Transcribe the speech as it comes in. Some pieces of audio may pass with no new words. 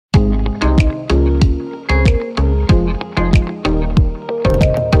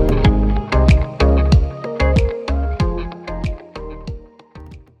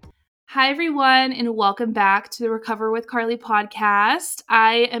Hi, everyone, and welcome back to the Recover with Carly podcast.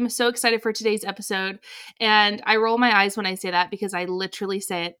 I am so excited for today's episode, and I roll my eyes when I say that because I literally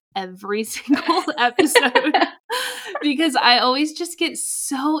say it every single episode because I always just get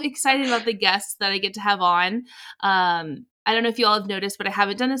so excited about the guests that I get to have on. I don't know if you all have noticed, but I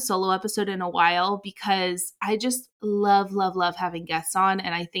haven't done a solo episode in a while because I just love, love, love having guests on,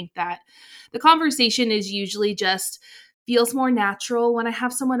 and I think that the conversation is usually just feels more natural when I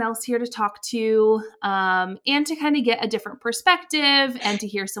have someone else here to talk to and to kind of get a different perspective and to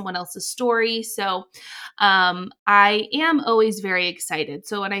hear someone else's story. So I am always very excited.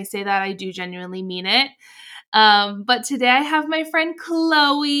 So when I say that, I do genuinely mean it. But today I have my friend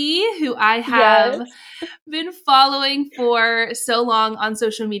Chloe, who I have Yes. been following for so long on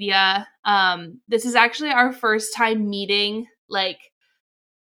social media. This is actually our first time meeting, like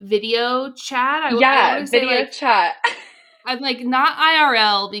video chat. I want Yeah, to say video like chat. I'm like not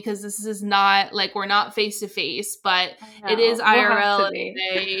IRL because this is not like we're not face to face, but I it is know. We'll have IRL to and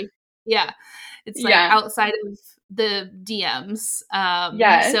be. yeah, it's like Yeah. outside of the DMs. So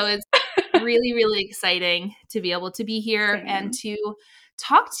Yes. it's really, really exciting to be able to be here and Same. to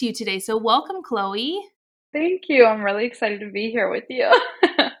talk to you today. So welcome, Chloe. Thank you. I'm really excited to be here with you.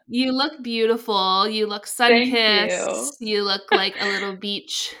 You look beautiful. You look Thank you. sun-kissed. You look like a little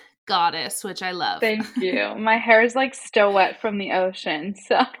beach goddess, which I love. Thank you. My hair is like still wet from the ocean,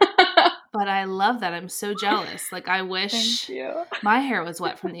 so But I love that. I'm so jealous. Like, I thank wish you. my hair was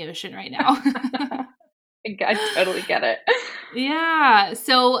wet from the ocean right now. I totally get it. Yeah.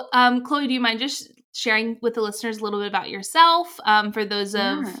 So, Chloe, do you mind just sharing with the listeners a little bit about yourself? Yeah. For those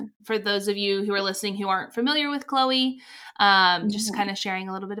of you who are listening who aren't familiar with Chloe, just Yeah. kind of sharing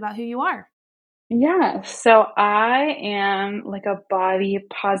a little bit about who you are. Yeah, so I am like a body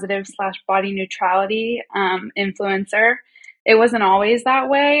positive slash body neutrality influencer. It wasn't always that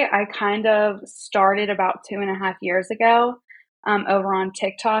way. I kind of started about 2.5 years ago over on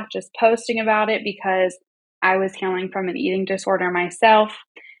TikTok, just posting about it because I was healing from an eating disorder myself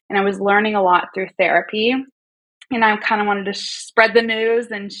and I was learning a lot through therapy. And I kind of wanted to spread the news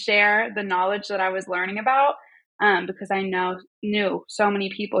and share the knowledge that I was learning about because I knew so many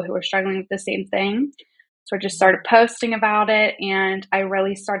people who were struggling with the same thing. So I just started posting about it, and I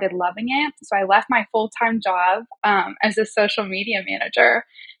really started loving it. So I left my full time job as a social media manager,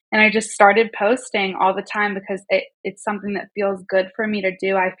 and I just started posting all the time because it's something that feels good for me to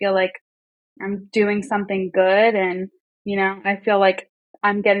do. I feel like I'm doing something good, and I feel like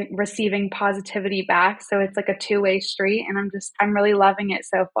I'm getting receiving positivity back. So it's like a two-way street, and I'm really loving it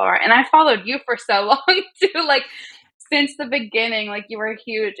so far. And I followed you for so long too, like since the beginning. Like you were a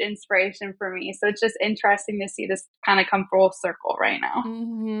huge inspiration for me. So it's just interesting to see this kind of come full circle right now.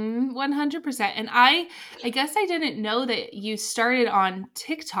 100%. And I guess I didn't know that you started on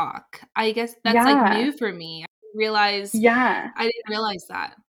TikTok. I guess that's like Yeah. new for me. Yeah. I didn't realize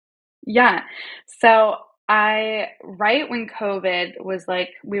that. Yeah. So right when COVID was like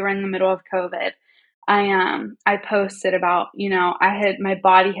we were in the middle of COVID, I posted about, my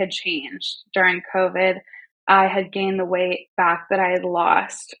body had changed during COVID. I had gained the weight back that I had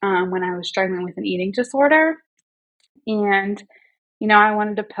lost when I was struggling with an eating disorder. And, I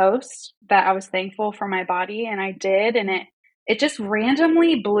wanted to post that I was thankful for my body, and I did, and it just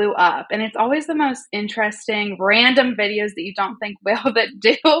randomly blew up. And it's always the most interesting random videos that you don't think will that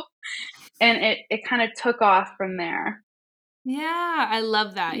do. And it kind of took off from there. Yeah, I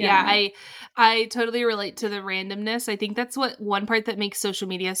love that. Yeah, Yeah. I totally relate to the randomness. I think that's what one part that makes social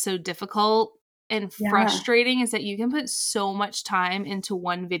media so difficult and Yeah. frustrating is that you can put so much time into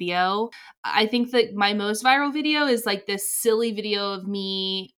one video. I think that my most viral video is like this silly video of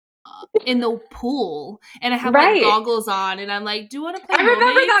me in the pool and I have like Right. goggles on and I'm like, "Do you want to play I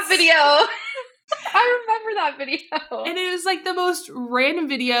remember that mermaids?" video. I remember that video. And it was like the most random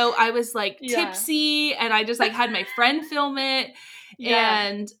video. I was like Yeah. tipsy and I just like had my friend film it Yeah.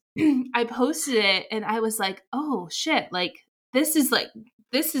 and I posted it and I was like, "Oh shit, this is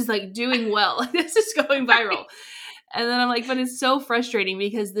like doing well. This is going viral." And then I'm like, but it's so frustrating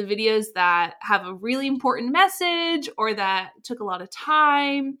because the videos that have a really important message or that took a lot of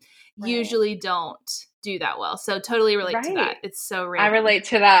time Right. usually don't do that well. So totally relate to Right. that. It's so I random. relate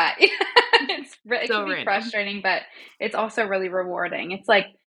to that. It can So be random. frustrating, but it's also really rewarding. It's like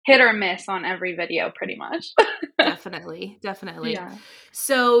hit or miss on every video pretty much. Definitely, definitely. Yeah.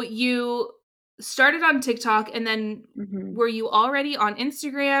 So you started on TikTok and then Mhm. were you already on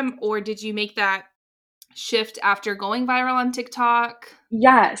Instagram or did you make that shift after going viral on TikTok?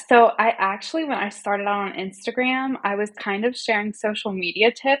 Yeah, so I actually when I started out on Instagram, I was kind of sharing social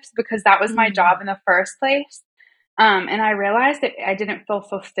media tips because that was my Mm, job in the first place. And I realized that I didn't feel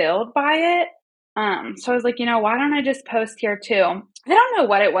fulfilled by it. So I was like, why don't I just post here too? I don't know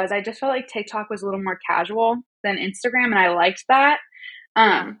what it was. I just felt like TikTok was a little more casual than Instagram, and I liked that.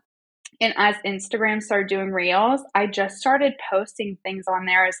 Yeah. Um, and as Instagram started doing reels, I just started posting things on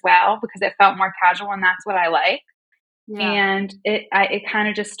there as well because it felt more casual, and that's what I like. Yeah. And it kind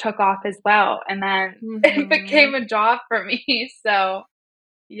of just took off as well, and then it Mhm. became a job for me. So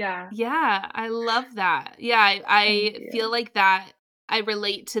yeah, Yeah, I love that. Yeah, thank I feel you. like that I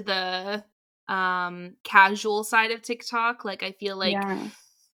relate to the casual side of TikTok. Like I feel like Yeah,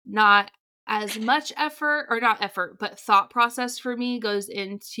 not as much effort or not effort, but thought process for me goes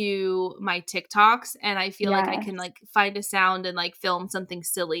into my TikToks, and I feel like I can yes, like find a sound and like film something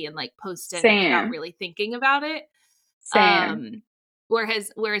silly and like post it without same, really thinking about it. same. Um,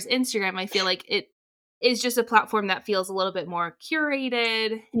 whereas Instagram, I feel like it is just a platform that feels a little bit more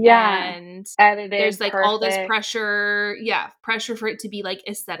curated, Yeah, and there's edited, like all this perfect. pressure, yeah, pressure for it to be like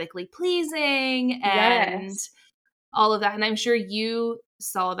aesthetically pleasing and Yes. all of that. And I'm sure you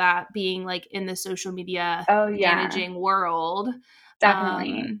saw that being like in the social media Oh, yeah, managing world.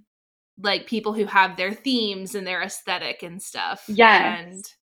 definitely. Um, like people who have their themes and their aesthetic and stuff. And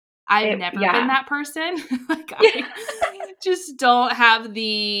Yes. I've never been Yeah. that person. Like Yeah, I just don't have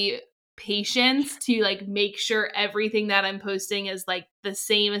the patience to like make sure everything that I'm posting is like the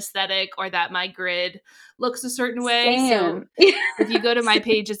same aesthetic or that my grid looks a certain way. So same. Yes, if you go to my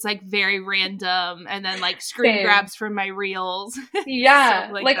page, it's like very random and then like screen same. grabs from my reels, stuff Yeah,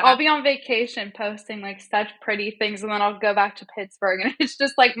 like like, I'll that. be on vacation posting, like, such pretty things, and then I'll go back to Pittsburgh, and it's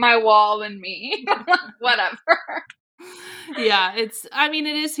just, like, my wall and me. I'm like, "Whatever." Yeah, I mean,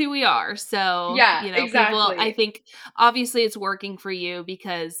 it is who we are. So, Yeah, people, I exactly. think obviously it's working for you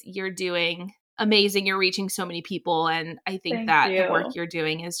because you're doing amazing. You're reaching so many people. And I think Thank that the work you. you're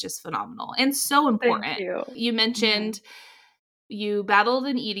doing is just phenomenal and so Thank important. you. You Yeah. mentioned you battled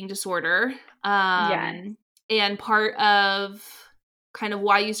an eating disorder. Yes. And part of kind of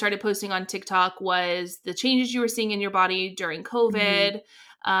why you started posting on TikTok was the changes you were seeing in your body during Mhm.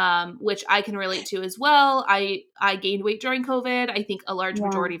 COVID, which I can relate to as well. I gained weight during COVID. I think a large Yeah,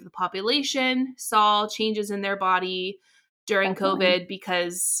 majority of the population saw changes in their body during definitely. COVID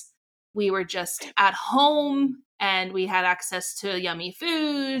because we were just at home and we had access to yummy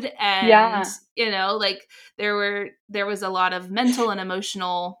food and Yeah, like there was a lot of mental and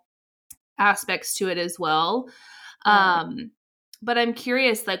emotional aspects to it as well. right. um but I'm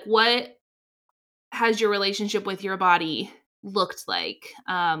curious, like, what has your relationship with your body looked like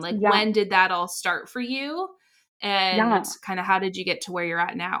Yeah, when did that all start for you, and yeah. kind of how did you get to where you're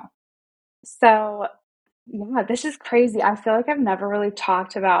at now? So, yeah, this is crazy. I feel like I've never really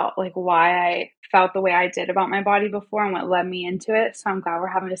talked about, like, why I felt the way I did about my body before and what led me into it, so I'm glad we're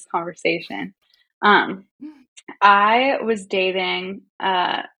having this conversation. Um, I was dating,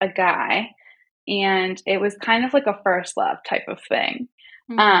 a guy, and it was kind of like a first love type of thing,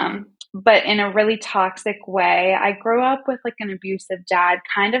 Mm-hmm. but in a really toxic way. I grew up with, like, an abusive dad,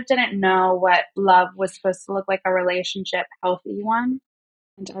 kind of didn't know what love was supposed to look like, a relationship, healthy one.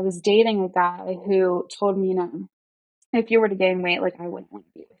 And I was dating a guy who told me, if you were to gain weight, like, I wouldn't want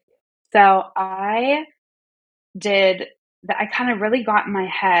to be with you. So I did that. I kind of really got in my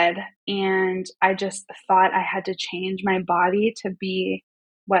head, and I just thought I had to change my body to be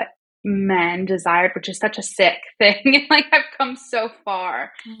what men desired, which is such a sick thing. Like, I've come so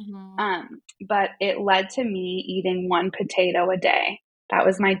far. Mm-hmm. But it led to me eating one potato a day. That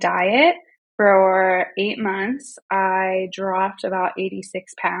was my diet. For 8 months, I dropped about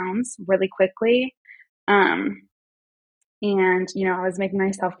 86 pounds really quickly. Um, and, I was making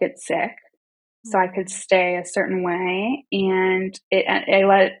myself get sick so I could Mm-hmm. stay a certain way. And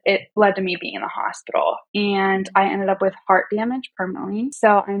it led to me being in the hospital. And I ended up with heart damage permanently.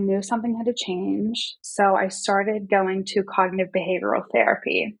 So I knew something had to change. So I started going to cognitive behavioral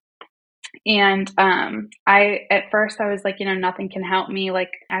therapy. And I at first I was like, nothing can help me.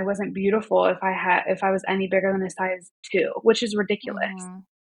 Like, I wasn't beautiful if I was any bigger than a size 2, which is ridiculous.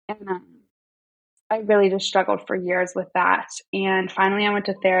 Mm-hmm. And I really just struggled for years with that. And finally I went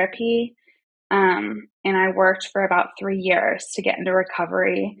to therapy, and I worked for about 3 years to get into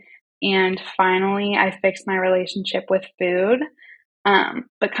recovery. And finally I fixed my relationship with food.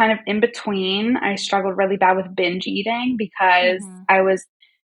 But kind of in between, I struggled really bad with binge eating because Mm-hmm. I was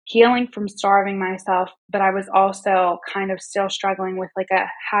healing from starving myself, but I was also kind of still struggling with, like, a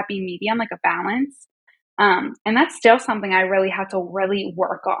happy medium, like a balance. And that's still something I really have to really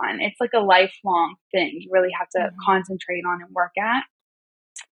work on. It's like a lifelong thing you really have to Mm-hmm. concentrate on and work at.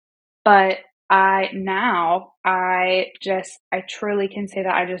 But I truly can say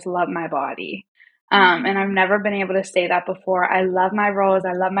that I just love my body. And I've never been able to say that before. I love my rolls.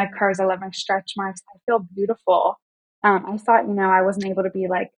 I love my curves. I love my stretch marks. I feel beautiful. I thought, I wasn't able to be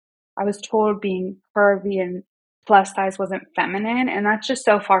like, I was told being curvy and plus size wasn't feminine. And that's just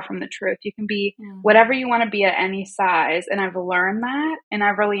so far from the truth. You can be whatever you want to be at any size. And I've learned that and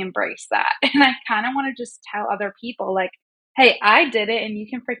I've really embraced that. And I kind of want to just tell other people like, hey, I did it and you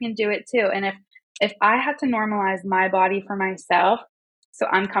can freaking do it too. And if I had to normalize my body for myself, so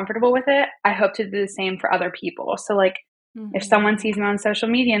I'm comfortable with it, I hope to do the same for other people. So like if someone sees me on social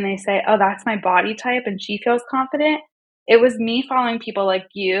media and they say, oh, that's my body type and she feels confident, it was me following people like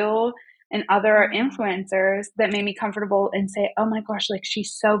you and other influencers that made me comfortable and say, oh my gosh, like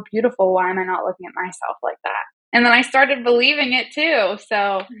she's so beautiful. Why am I not looking at myself like that? And then I started believing it too.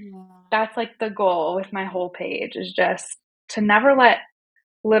 So that's like the goal with my whole page is just to never let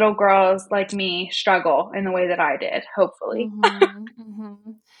little girls like me struggle in the way that I did, hopefully.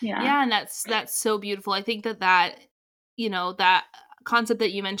 Yeah. Yeah, and that's so beautiful. I think that that concept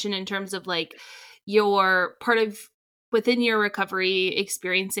that you mentioned in terms of like your part of within your recovery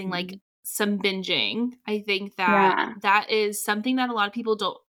experiencing like some binging. I think that Yeah. that is something that a lot of people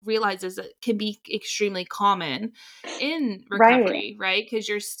don't realize is it can be extremely common in Right. recovery, right? Because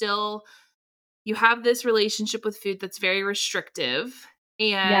you have this relationship with food that's very restrictive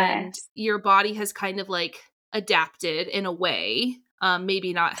and Yes. your body has kind of like adapted in a way,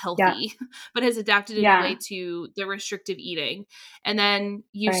 maybe not Yeah. healthy, but has adapted in a way Yeah. to the restrictive eating. And then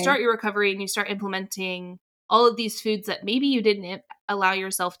you Right. start your recovery and you start implementing all of these foods that maybe you didn't allow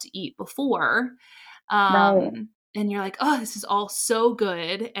yourself to eat before. Right. And you're like, oh, this is all so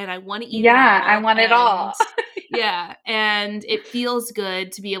good. And I want to eat it Yeah. I all. want it And all. yeah, and it feels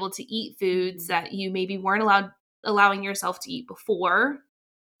good to be able to eat foods that you maybe weren't allowing yourself to eat before.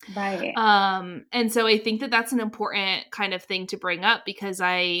 Right. And so I think that that's an important kind of thing to bring up because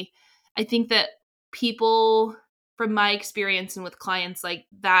I think that people from my experience and with clients like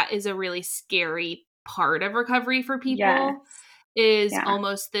that is a really scary part of recovery for Yes. people is Yeah.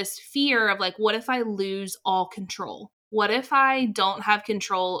 almost this fear of like what if I lose all control? What if I don't have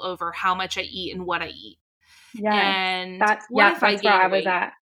control over how much I eat and what I eat? Yes. And what if I That's where I gain was weight?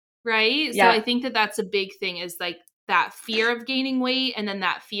 at. Right? So I Yeah. think that that's a big thing is like that fear of gaining weight and then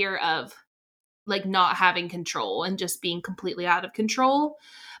that fear of like not having control and just being completely out of control.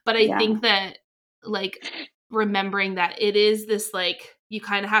 But I Yeah. think that like remembering that it is this like you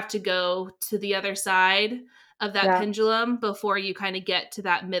kind of have to go to the other side of that Yeah. pendulum before you kind of get to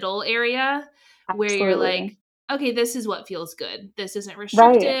that middle area where you're like, Absolutely. okay, this is what feels good. This isn't Right.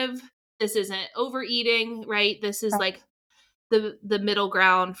 restrictive. This isn't overeating, right? This is Right. like the middle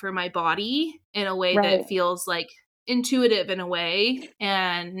ground for my body in a way that Right. feels like intuitive in a way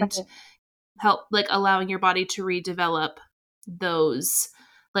and Right. help like allowing your body to redevelop those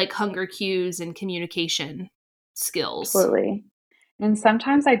like hunger cues and communication skills. Absolutely. And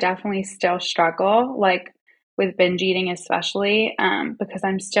sometimes I definitely still struggle, like with binge eating, especially because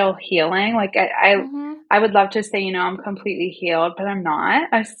I'm still healing. Like Mhm. I would love to say, I'm completely healed, but I'm not.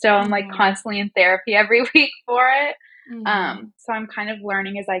 I still am like Mhm. constantly in therapy every week for it. Mhm. So I'm kind of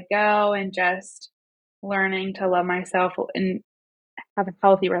learning as I go and just learning to love myself and have a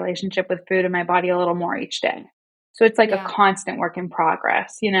healthy relationship with food and my body a little more each day. So it's like a Yeah. constant work in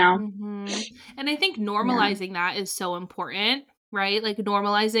progress, you know? Mhm. And I think Yeah. normalizing that is so important, right? Like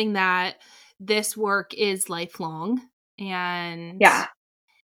normalizing that this work is lifelong and Yeah.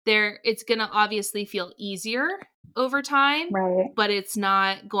 it's going to obviously feel easier over time, Right. but it's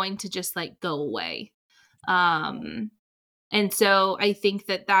not going to just like go away. Right. Um and so I think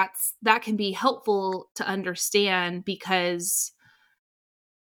that that can be helpful to understand because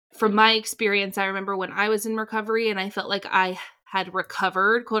from my experience I remember when I was in recovery and I felt like I had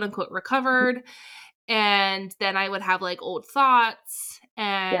recovered, quote unquote recovered, and then I would have like old thoughts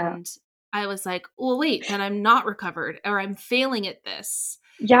Yeah. and I was like, "Well, wait, then I'm not recovered or I'm failing at this."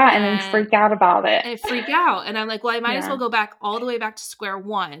 Yeah, and then And freak out about it. I freak out and I'm like, well, I might as well Yeah. go back all the way back to square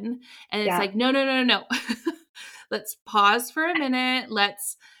one. And it's Yeah. like, no, no, no, no, no. Let's pause for a minute.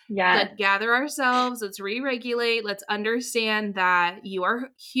 Let's Yes. like gather ourselves. Let's re-regulate. Let's understand that you are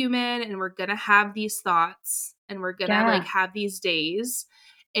human and we're going to have these thoughts and we're going to like Yeah. have these days.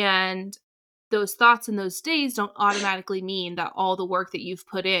 And those thoughts and those days don't automatically mean that all the work that you've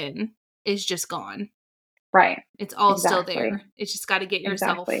put in is just gone. Right. It's all still Exactly. there. It's just got to get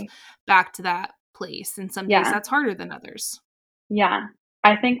yourself Exactly. back to that place. And some days Yeah. that's harder than others. Yeah.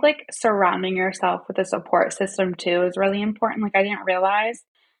 I think, like, surrounding yourself with a support system too is really important, like, I didn't realize,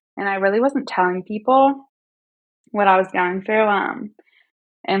 and I really wasn't telling people what I was going through,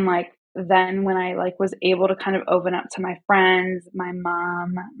 and, like, then when I like was able to kind of open up to my friends, my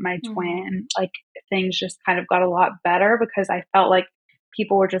mom, my Mhm. twin, like things just kind of got a lot better because I felt like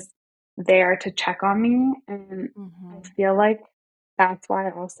people were just there to check on me. And I Mhm. feel like that's why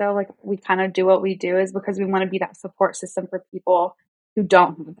also like we kind of do what we do is because we want to be that support system for people who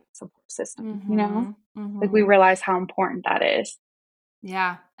don't have that support system, you know? Mhm. Like we Mhm. realize how important that is.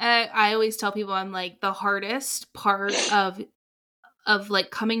 Yeah. I always tell people I'm like the hardest part of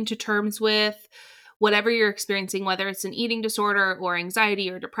like coming to terms with whatever you're experiencing, whether it's an eating disorder or anxiety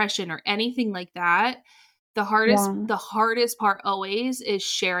or depression or anything like that, Yeah. the hardest part always is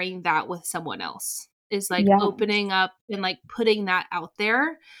sharing that with someone else. Is like Yes. opening up and like putting that out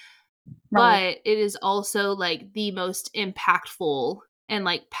there. Right. But it is also like the most impactful and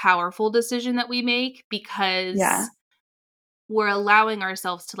like powerful decision that we make Yeah. because we're allowing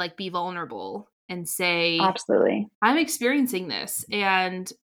ourselves to like be vulnerable and say, Absolutely. I'm experiencing this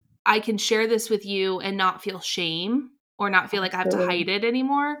and I can share this with you and not feel shame or not feel like I have to hide Absolutely. it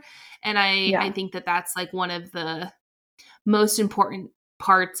anymore. And I Yeah. think that that's like one of the most important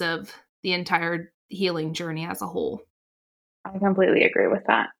parts of the entire healing journey as a whole. I completely agree with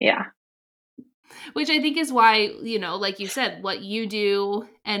that. Yeah. Which I think is why, like you said, what you do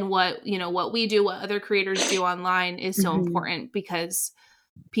and what we do, what other creators do online is so Mhm. important because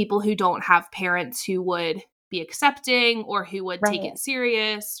people who don't have parents who would be accepting or who would take Right. it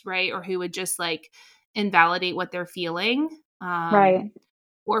serious, right? Or who would just like invalidate what they're feeling. Right.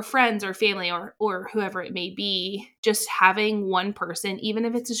 Or friends or family or whoever it may be, just having one person, even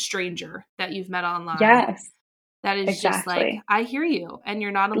if it's a stranger that you've met online, Yes. that is just like, Exactly. I hear you and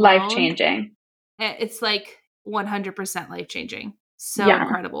you're not Life alone. changing. It's like 100% life changing. So Yeah.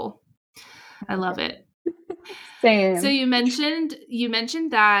 incredible. I love it. So Same. you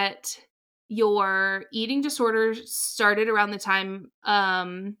mentioned that your eating disorder started around the time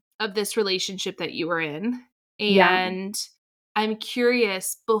of this relationship that you were in, Yeah. and I'm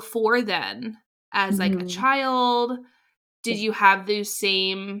curious, before then, as like a Mhm. child, did you have those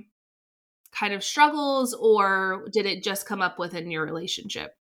same kind of struggles, or did it just come up within your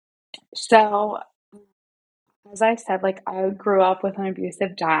relationship? So, as I said, like I grew up with an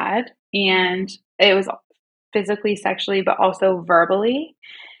abusive dad and Mhm. it was physically, sexually, but also verbally.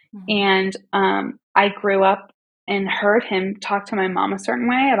 Mhm. And I grew up and heard him talk to my mom a certain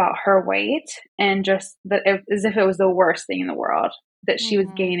way about her weight and just that as if it was the worst thing in the world that she was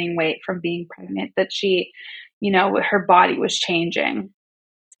Mhm. gaining weight from being pregnant, that she, her body was changing.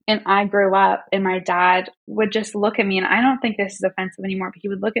 And I grew up and my dad would just look at me, and I don't think this is offensive anymore, but he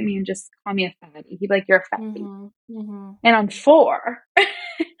would look at me and just call me a fatty. He'd be like, "You're a fatty." Mhm. Mhm. And I'm 4.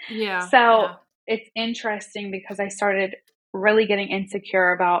 Yeah, So yeah. it's interesting because I started really getting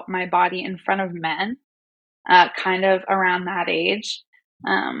insecure about my body in front of men, kind of around that age.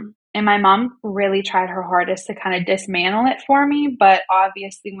 And my mom really tried her hardest to kind of dismantle it for me. But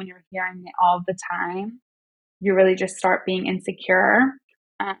obviously, when you're hearing it all the time, you really just start being insecure.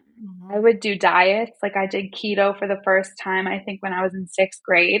 Um, I Mhm. would do diets. Like I did keto for the first time, I think, when I was in 6th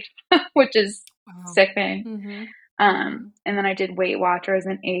grade, which is Wow. sickening. Mhm. Mhm. And then I did Weight Watchers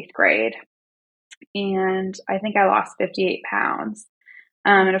in 8th grade. And I think I lost 58 pounds.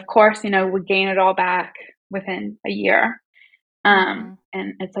 And Mm. of course, would gain it all back within a year. Mhm.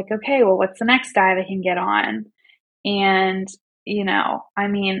 And it's like, okay, well, what's the next diet I can get on? And, I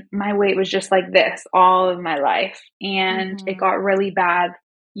mean, my weight was just like this all of my life. And it Mhm. got really bad,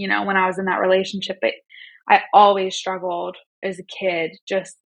 when I was in that relationship. But I always struggled as a kid,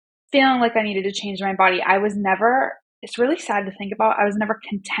 just feeling like I needed to change my body. I was never, it's really sad to think about, I was never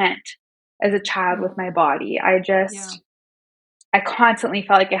content as a child with my Mhm. body. Yeah. I constantly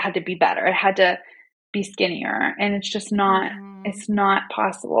felt like it had to be better. It had to be skinnier. And it's just not, Mhm. it's not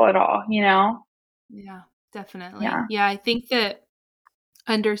possible at all, you know? Yeah, definitely. Yeah. Yeah, I think that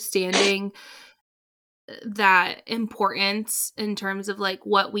understanding that importance in terms of like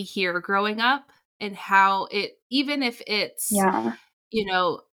what we hear growing up and how it, even if it's, Yeah.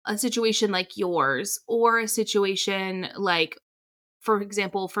 a situation like yours or a situation like, for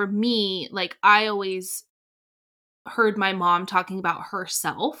example, for me, like I always heard my mom talking about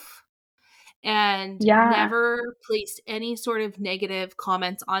herself and Yeah. never placed any sort of negative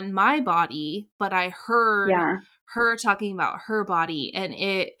comments on my body, but I heard Yeah. her talking about her body and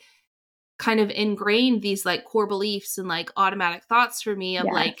it kind of ingrained these like core beliefs and like automatic thoughts for me of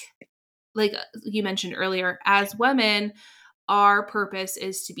Yes. like you mentioned earlier, as women, our purpose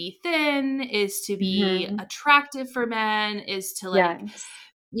is to be thin, is to be Mhm. attractive for men, is to like, Yes.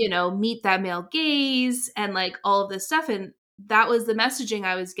 meet that male gaze and like all of this stuff. And that was the messaging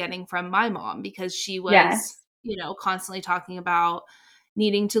I was getting from my mom because she was, Yes. constantly talking about,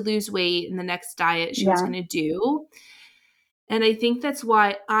 needing to lose weight and the next diet she was Yeah. going to do. And I think that's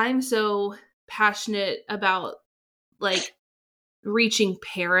why I'm so passionate about like reaching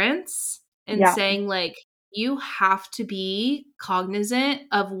parents and Yeah. saying like, you have to be cognizant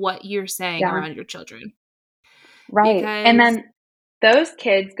of what you're saying Yeah. around your children Right. And because then those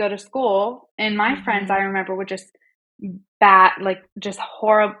kids go to school, and my friends, I Mhm, remember, would just just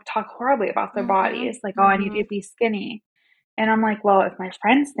talk horribly about their mhm, bodies, like, "Oh, I need to mhm. be skinny." And I'm like, "Well, if my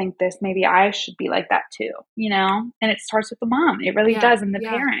friends think this, maybe I should be like that too," you know? And it starts with the mom. It really Yeah, does, and the yeah.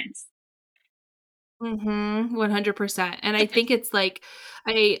 parents. Mhm, 100%, and I think it's like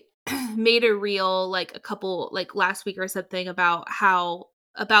I made a reel, like, a couple like, last week or something about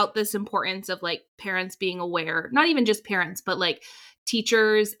this importance of, like, parents being aware, not even just parents, but, like,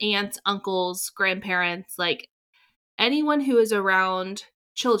 teachers, aunts, uncles, grandparents, like, anyone who is around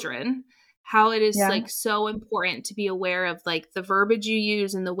children, how it is, Yeah, like, so important to be aware of, like, the verbiage you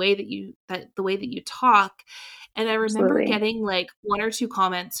use and the way that you talk, and I remember absolutely. getting, like, 1 or 2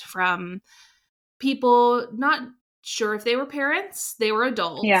 comments from people, not sure if they were parents, they were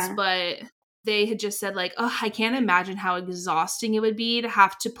adults, Yeah. but they had just said like, "Oh, I can't imagine how exhausting it would be to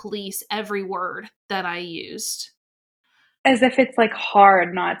have to police every word that I used." As if it's, like,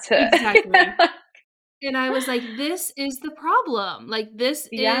 hard not to. Exactly. And I was like, "This is the problem. Like, this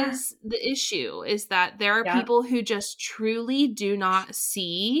Yeah, is the issue, is that there are yeah, people who just truly do not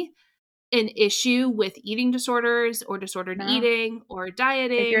see an issue with eating disorders or disordered no. eating or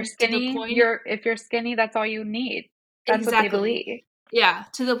dieting to the point." If you're skinny, that's all you need. That's what they Exactly. believe. Yeah,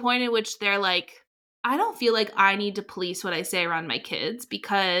 to the point in which they're like, "I don't feel like I need to police what I say around my kids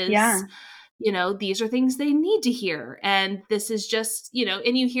because, Yeah, these are things they need to hear, and this is just,"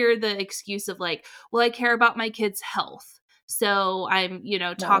 and you hear the excuse of like, "Well, I care about my kids' health, so I'm,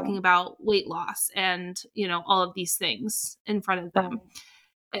 right, talking about weight loss and, all of these things in front of them." right.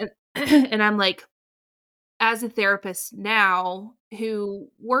 And and I'm like, as a therapist now who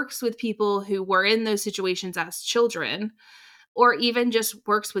works with people who were in those situations as children, or even just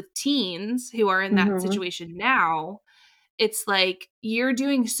works with teens who are in that Mhm. situation now, it's like you're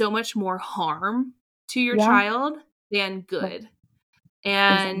doing so much more harm to your Yeah, child than right, good.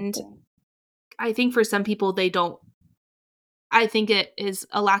 And exactly. I think for some people, they don't, I think it is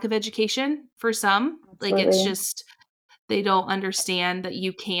a lack of education for some. Like it's Absolutely. just, they don't understand that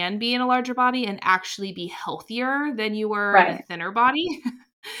you can be in a larger body and actually be healthier than you were in a Right. thinner body.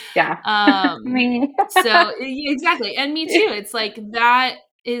 Yeah. Um, Me. exactly, and me too. It's like that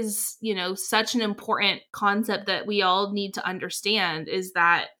is, such an important concept that we all need to understand is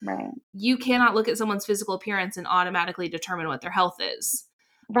that Right. you cannot look at someone's physical appearance and automatically determine what their health is.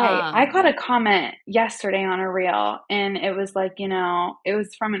 Right. I got a comment yesterday on a reel, and it was like, it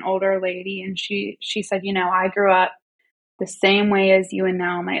was from an older lady, and she said, "I grew up the same way as you, and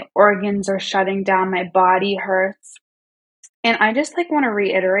now my organs are shutting down, my body hurts." And I just, like, wanna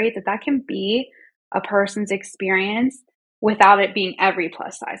reiterate that that can be a person's experience without it being every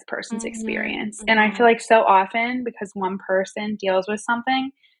plus size person's Mhm, experience. And I feel mhm. like so often because one person deals with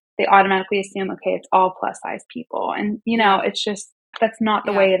something, they automatically assume, "Okay, it's all plus size people." And, Yeah, it's just that's not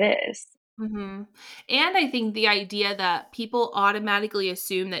the yeah, way it is. mhm. And I think the idea that people automatically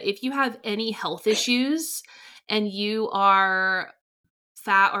assume that if you have any health issues and you are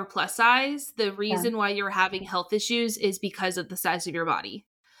fat or plus size, the Yeah. reason why you're having health issues is because of the size of your body.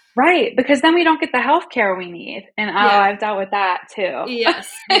 Right, because then we don't get the healthcare we need, and, oh, Yeah. I've dealt with that too. Yes,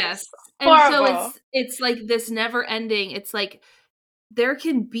 yes. It's And so horrible. it's like this never ending, it's like there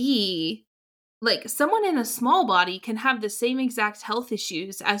can be like someone in a small body can have the same exact health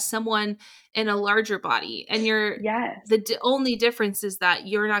issues as someone in a larger body, and Yes. only difference is that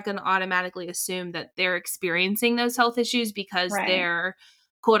you're not going to automatically assume that they're experiencing those health issues because Right. they're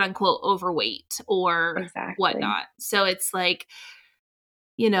quote unquote overweight or Exactly. whatnot. So it's like,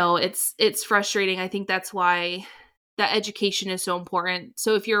 it's frustrating. I think that's why that education is so important.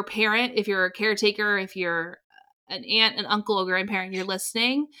 So if you're a parent, if you're a caretaker, if you're an aunt, an uncle, a grandparent, you're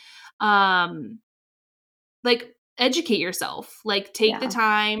listening, um, like educate yourself. Like take the Yeah.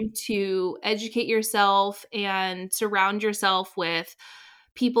 time to educate yourself and surround yourself with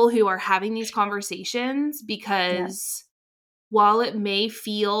people who are having these conversations Yeah. because while it may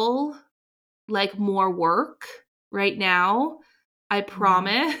feel like more work right now, I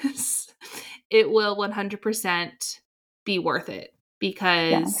Mhm. promise it will 100% be worth it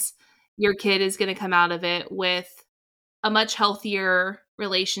Yes. because your kid is going to come out of it with a much healthier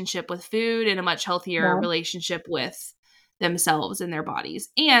relationship with food and a much healthier Yeah. relationship with themselves and their bodies.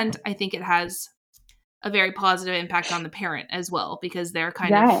 And I think it has a very positive impact on the parent as well because they're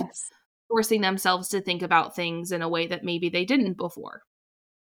kind of Yes. forcing themselves to think about things in a way that maybe they didn't before.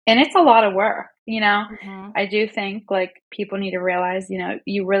 And it's a lot of work, you know? Mhm. I do think, like, people need to realize,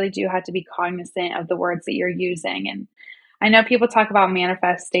 you really do have to be cognizant of the words that you're using, and I know people talk about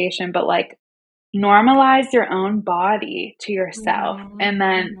manifestation, but, like, normalize your own body to yourself, Mhm. and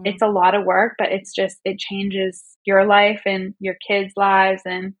then Mhm. it's a lot of work, but it changes your life and your kids' lives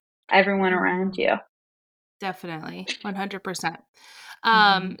and everyone around Mhm. you. Definitely, 100%.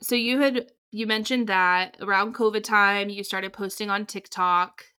 Mhm. So you mentioned that around COVID time, you started posting on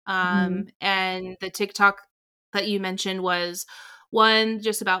TikTok, Mhm. and the TikTok that you mentioned was one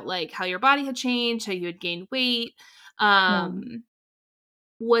just about, like, how your body had changed, how you had gained weight. Yeah. Um,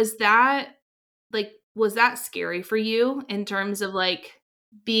 was that was that scary for you in terms of, like,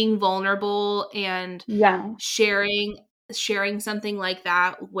 being vulnerable and Yeah. sharing sharing something like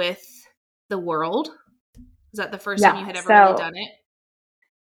that with the world? Is that the first time you Yeah. had ever really So done it?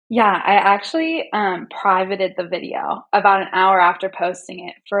 yeah, I actually, privated the video about an hour after posting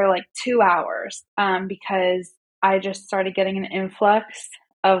it for, like, 2 hours, because I just started getting an influx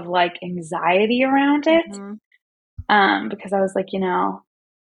of, like, anxiety around it, Mhm, because I was like,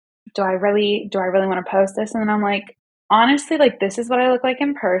 "Do I really wanna post this?" And then I'm like, "Honestly, like, this is what I look like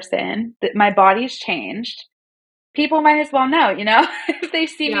in person, that my body's changed. People might as well know, you know? If they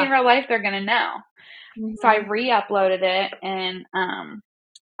see me yeah, in real life, they're gonna know." So I mhm, re-uploaded it, and,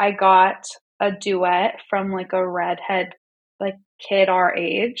 I got a duet from, like, a redhead, like, kid our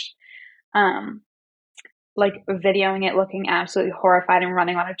age, um, like, videoing it looking absolutely horrified and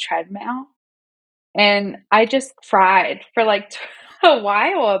running on a treadmill, and I just cried for, like, a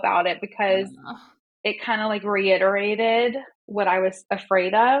while about it because uh, it kinda, like, reiterated what I was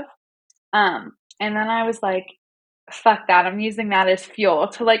afraid of, and then I was like, "Fuck that, I'm using that as fuel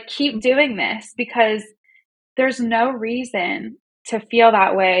to, like, keep doing this because there's no reason to feel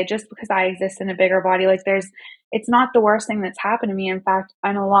that way just because I exist in a bigger body, like, it's not the worst thing that's happened to me, in fact,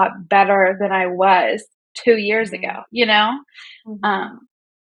 I'm a lot better than I was 2 years ago, mhm, you know? mhm, Um,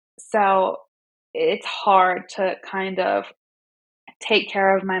 so it's hard to kind of take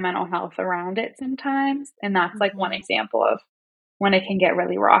care of my mental health around it sometimes, and that's, like, one mhm. example of when it can get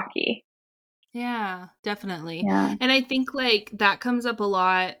really rocky. Yeah, definitely, Yeah, and I think, like, that comes up a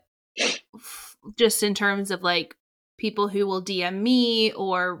lot just in terms of, like, people who will DM me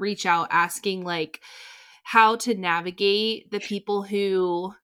or reach out asking, like, how to navigate the people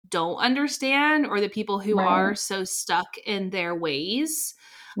who don't understand or the people who right, are so stuck in their ways.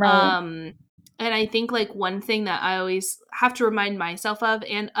 right, Um, and I think, like, one thing that I always have to remind myself of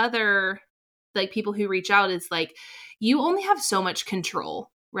and other, like, people who reach out is, like, you only have so much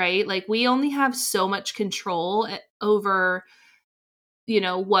control, right? Like, we only have so much control over,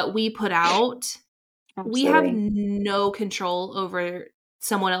 what we put out. We have absolutely, no control over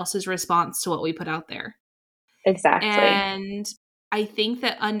someone else's response to what we put out there. exactly, And I think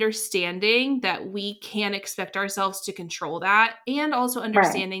that understanding that we can't expect ourselves to control that, and also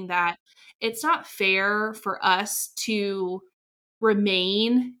right, understanding that it's not fair for us to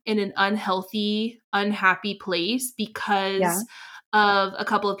remain in an unhealthy, unhappy place yeah. because of a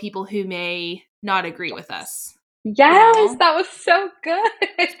couple of people who may not agree with us, you Yes, know? that was so good.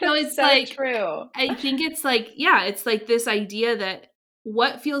 So That's it's so like, true. I think it's like, yeah, it's like this idea that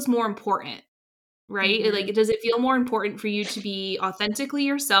what feels more important, right? Like, Mhm. does it feel more important for you to be authentically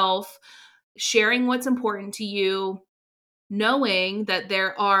yourself, sharing what's important to you, knowing that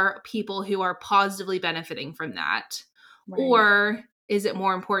there are people who are positively benefiting from that? Right, Or is it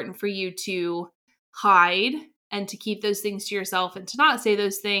more important for you to hide and to keep those things to yourself and to not say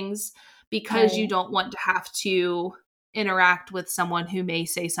those things because you right, don't want to have to interact with someone who may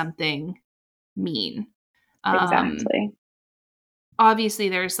say something mean? Um, exactly. Obviously,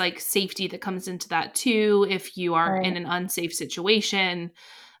 there's, like, safety that comes into that too if you are in Right, an unsafe situation.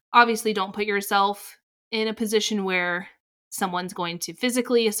 Obviously, don't put yourself in a position where someone's going to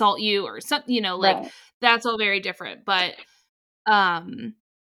physically assault you or like, right. that's all very different, but, um,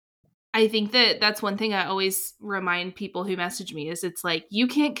 I think that that's one thing I always remind people who message me is it's like, you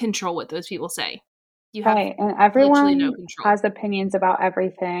can't control what those people say. You have Right, and literally no everyone control. has opinions about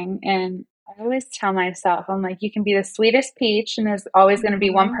everything, and I always tell myself, I'm like, "You can be the sweetest peach, and there's always gonna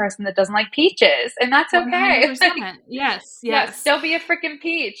be one Mhm. person that doesn't like peaches, and that's okay." Like, 100%. Yes, yeah, yes. still be a freaking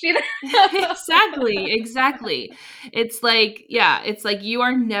peach, you know? Exactly, exactly. It's like, yeah, it's like you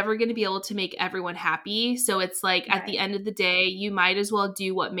are never gonna be able to make everyone happy, so it's like, at the Right. end of the day, you might as well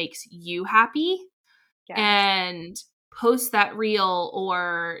do what makes you happy Yes. and post that reel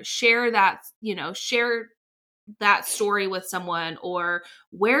or share that story with someone or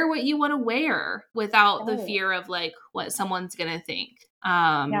wear what you wanna wear without the Right. fear of, like, what someone's gonna think.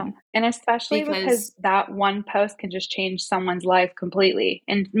 Yeah, and especially because Because that one post can just change someone's life completely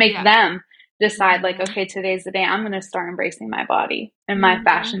and make yeah. them decide like, Mhm. "Okay, today's the day I'm gonna start embracing my body and my Mhm.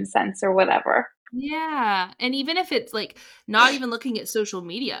 fashion sense," or whatever. Yeah, and even if it's, like, not even looking at social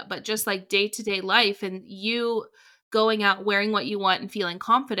media, but just, like, day-to-day life and you going out wearing what you want and feeling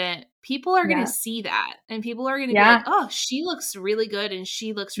confident, people are gonna Yeah. see that, and people are gonna be like, Yeah. "Oh, she looks really good and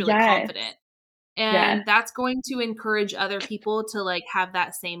she looks really Yes. confident." Yes. And that's going to encourage other people to, like, have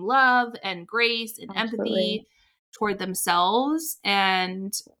that same love and grace and Absolutely. empathy toward themselves,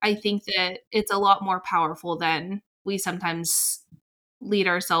 and I think that it's a lot more powerful than we sometimes lead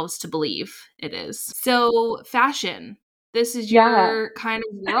ourselves to believe it is. So, fashion. This is Yeah. your kind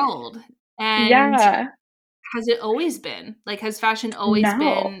of world, and Yeah. has it always been? Like, has fashion always No.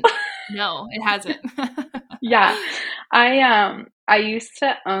 been No, it hasn't. Yeah. I used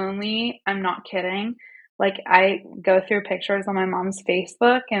to only I'm not kidding, like, I go through pictures on my mom's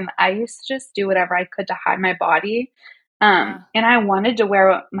Facebook, and I used to just do whatever I could to hide my body, Yeah. and I wanted to wear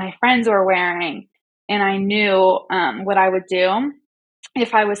what my friends were wearing, and I knew, what I would do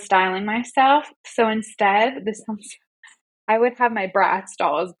if I was styling myself, so instead this sounds I would have my Bratz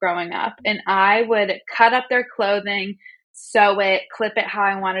dolls growing up, and I would cut up their clothing, sew it, clip it how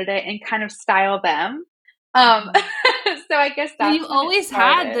I wanted it, and kind of style them. Mhm. So I guess So you that's when it always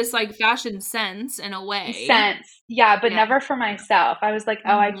had started. this, like, fashion sense in a way. Sense. Yeah, but Yeah. never for myself. I was like,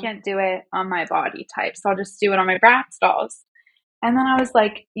 "Oh, I Mhm. can't do it on my body type, so I'll just do it on my Bratz dolls." And then I was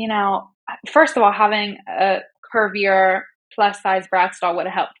like, first of all, having a curvier plus size Bratz doll would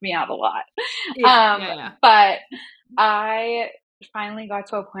have helped me out a lot. Yeah, yeah, yeah. But I finally got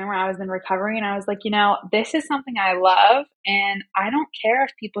to a point where I was in recovery and I was like, this is something I love and I don't care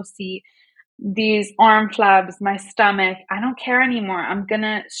if people see these arm flabs, my stomach. I don't care anymore. I'm going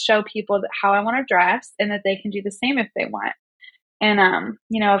to show people that how I want to dress and that they can do the same if they want. And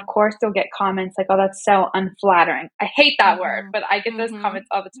of course you'll get comments like, "Oh, that's so unflattering." I hate that word, Mhm. but I get those Mhm. comments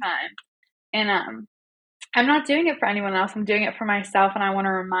all the time. And I'm not doing it for anyone else. I'm doing it for myself, and I want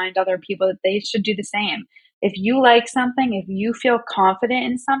to remind other people that they should do the same. If you like something, if you feel confident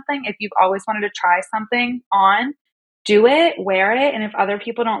in something, if you've always wanted to try something on, do it, wear it, and if other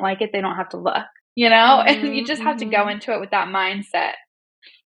people don't like it, they don't have to look, And you Mhm, just have to go mhm. into it with that mindset.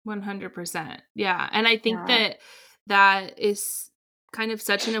 100%. Yeah, and I think Yeah. that that is kind of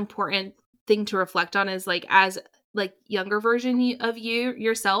such an important thing to reflect on is, like, as, like, younger version of you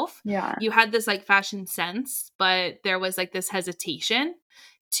yourself, Yeah. you had this, like, fashion sense, but there was, like, this hesitation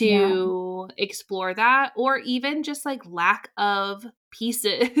Yeah. to explore that or even just, like, lack of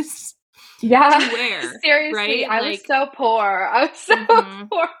pieces Yeah, to wear, seriously, right? I was Like so poor. I was so mhm,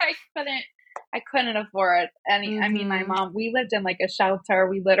 poor, I couldn't afford any I mean, my mhm, mom we lived in, like, a shelter,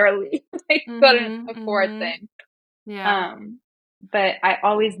 we literally, couldn't mhm, afford mhm. things, Yeah. um, but I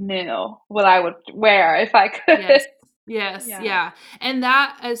always knew what I would wear if I could. Yes. Yes, Yeah, yeah, and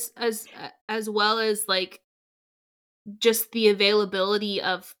that as well as, like, just the availability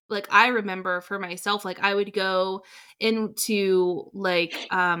of like, I remember for myself, like, I would go into, like,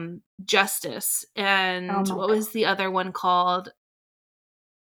 Justice, oh and my what god. was the other one called?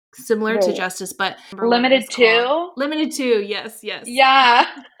 Similar to Wait, Justice, but I remember what it was Limited called. too? Limited Too, yes, yes. Yeah.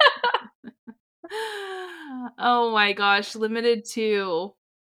 Oh my gosh, Limited Too.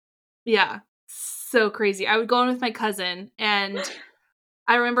 Yeah, so crazy. I would go in with my cousin, and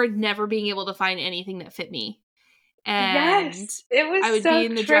I remember never being able to find anything that fit me, and Yes, it was I would be so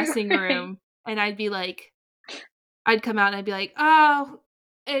in the dressing triggering. room, and I'd come out and I'd be like, "Oh,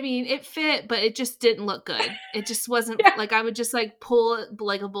 I mean, it fit, but it just didn't look good. It just wasn't Yeah, like, I would just, like, pull,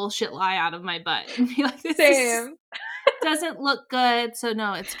 like, a bullshit lie out of my butt and be like, "This is same, doesn't look good, so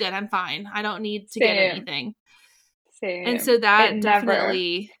no, it's good, I'm fine. I don't need to get same, anything." And same. so It that never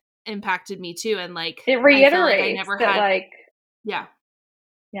definitely impacted me too, and, like, it I feel like I reiterates never that, had like yeah,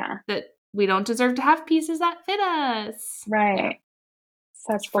 yeah, that we don't deserve to have pieces that fit us. Yeah, right. it's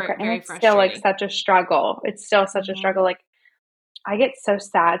Such bullcrap, and very it's still, like, frustrating. such a struggle. It's still such a Mhm. struggle, like, I get so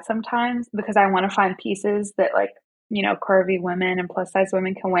sad sometimes because I wanna find pieces that, like, curvy women and plus size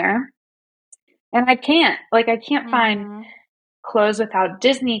women can wear, and I can't. Like, I can't find Mhm. clothes without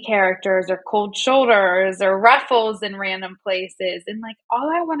Disney characters or cold shoulders or ruffles in random places, and, like, all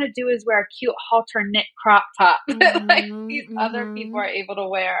I wanna do is wear a cute halter knit crop top that, like, Mhm, these other people are mhm. able to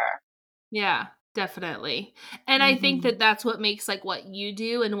wear. Yeah, definitely. And I think that Mhm. that's what makes, like, what you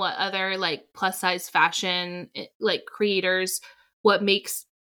do and what other, like, plus size fashion, like, creators, what makes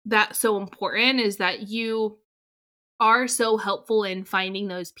that so important is that you are so helpful in finding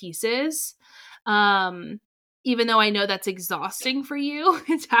those pieces. Um, even though I know that's exhausting for you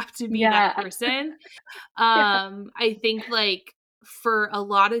to have to be that Yeah. person. Yeah. I think, like for a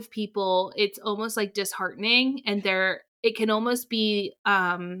lot of people, it's almost like disheartening, and it can almost be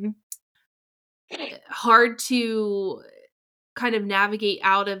hard to kind of navigate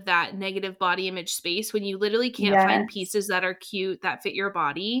out of that negative body image space when you literally can't find Yes. pieces that are cute that fit your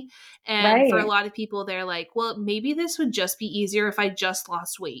body. And for a Right. lot of people, they're like, well, maybe this would just be easier if I just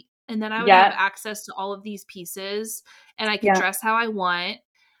lost weight. And then I would have Yep. access to all of these pieces and I could Yep. dress how I want.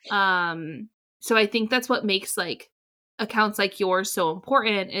 So I think that's what makes like accounts like yours so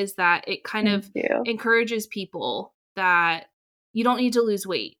important, is that it kind Thank of you. encourages people that you don't need to lose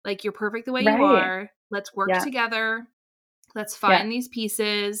weight. Like, you're perfect the way you Right. are. Let's work Yeah. together. Let's Yeah. find these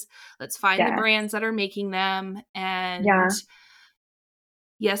pieces. Let's find the Yes. brands that are making them. And Yeah.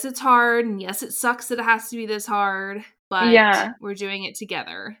 yes, it's hard. And yes, it sucks that it has to be this hard, but Yeah. we're doing it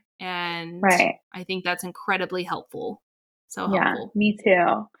together. And Right. I think that's incredibly helpful. So Yeah. helpful. Me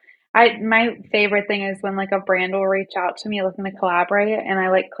too. My favorite thing is when like a brand will reach out to me looking to collaborate and I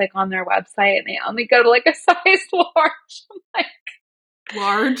like click on their website and they only go to like a size large. I'm like,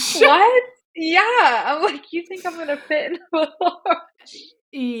 Large. what? Yeah. I'm like, you think I'm gonna fit into a large? Like,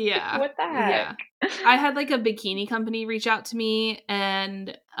 Yeah. what the Yeah. heck? I had like a bikini company reach out to me,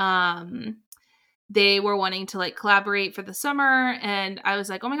 and they were wanting to like collaborate for the summer, and I was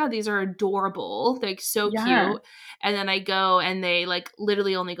like, "Oh my god, these are adorable. They're like so Yeah. cute." And then I go and they like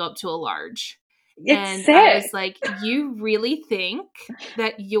literally only go up to a large. It's And I sick. was like, "You really think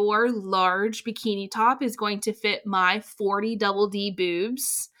that your large bikini top is going to fit my 40 double D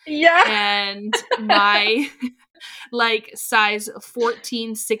boobs Yeah. and my like size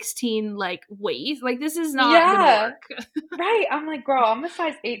 14, 16 like waist? Like, this is not going to Yeah. work." Right. I'm like, girl, I'm a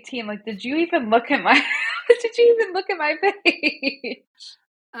size 18. Like, did you even look at my did you even look at my page?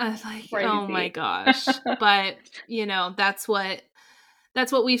 I was like, "Oh my Crazy. gosh." But, that's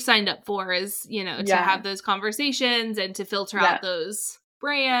what we've signed up for, is, to Yeah. have those conversations and to filter Yeah. out those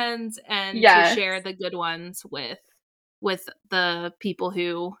brands and to Yes. share the good ones with the people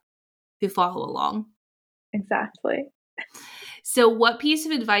who follow along. Exactly. So what piece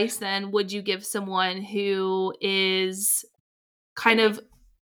of advice then would you give someone who is kind of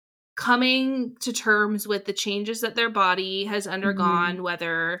coming to terms with the changes that their body has Mhm. undergone,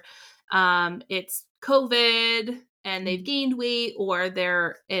 whether it's COVID and they've Mhm. gained weight, or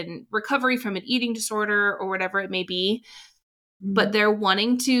they're in recovery from an eating disorder, or whatever it may be, but Mhm. they're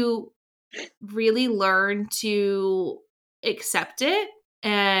wanting to really learn to accept it Yeah.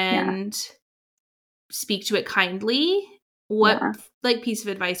 and speak to it kindly. What Yeah. like piece of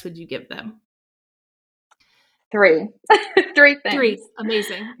advice would you give them? 3. 3 things. 3.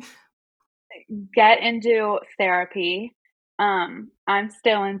 Amazing. Get into therapy. I'm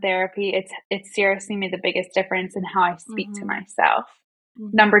still in therapy. It's seriously made the biggest difference in how I speak to Mhm. myself.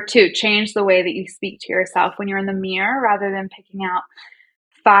 Mhm. Number 2, change the way that you speak to yourself when you're in the mirror rather than picking out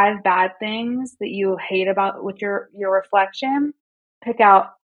 5 bad things that you hate about with your reflection. Pick out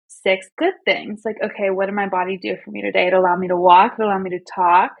 6 good things. Like, okay, what did my body do for me today? It allowed me to walk, it allowed me to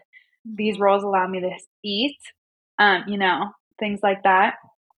talk. These Mhm. rolls allow me to eat. You know, things like that.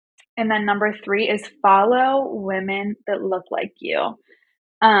 And then number 3 is follow women that look like you.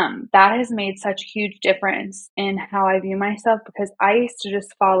 That has made such a huge difference in how I view myself because I used to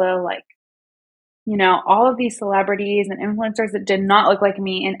just follow like, all of these celebrities and influencers that did not look like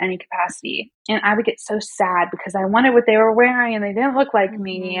me in any capacity. And I would get so sad because I wanted what they were wearing and they didn't look like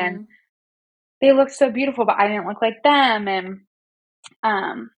me and Mhm. they looked so beautiful, but I didn't look like them. And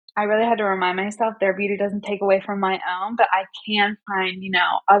I really had to remind myself their beauty doesn't take away from my own, but I can find,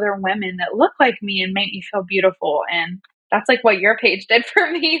 other women that look like me and make me feel beautiful. And that's like what your page did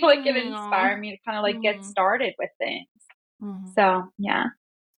for me. Like it Aw. inspired me to kind of like get Mhm. started with things. Mhm. So yeah.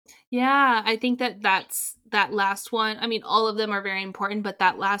 Yeah, I think that last one, I mean, all of them are very important, but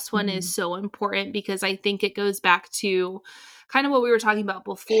that last one is Mhm. so important because I think it goes back to kind of what we were talking about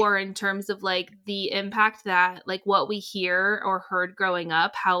before, in terms of like the impact that like what we hear or heard growing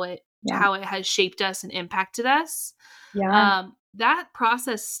up, Yeah. how it has shaped us and impacted us. Yeah. That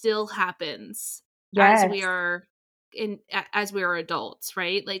process still happens as we Yes. are as we are adults,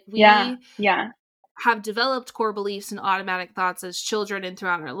 right? Like, Yeah. we Yeah. have developed core beliefs and automatic thoughts as children and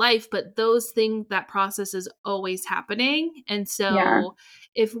throughout our life, but those things, that process is always happening. And Yeah. so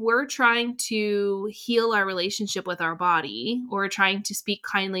if we're trying to heal our relationship with our body, or trying to speak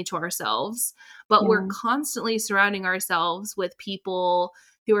kindly to ourselves, but we're Yeah. constantly surrounding ourselves with people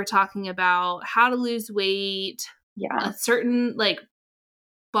who are talking about how to lose weight, Yeah. a certain like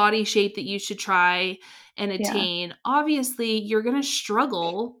body shape that you should try and Yeah. attain, obviously you're going to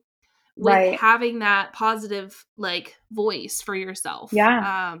struggle with Right. having that positive like voice for yourself.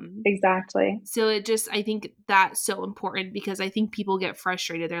 Yeah, exactly. So it just, I think that's so important because I think people get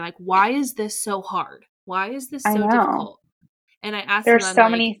frustrated. They're like, why is this so hard? Why is this I so know. difficult? And I ask them, There's I'm so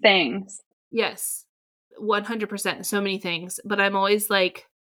like, many things. yes, 100%, so many things. But I'm always like,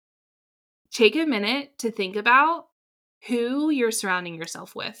 take a minute to think about who you're surrounding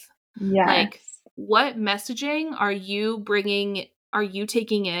yourself with. Like, Yes. what messaging are you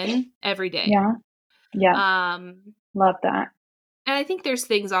taking in every day? Yeah. Yeah. Um, Love that. and I think there's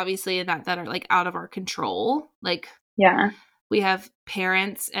things obviously in that are like out of our control. Like Yeah. we have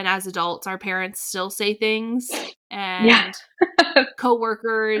parents, and as adults, our parents still say things, Yeah. and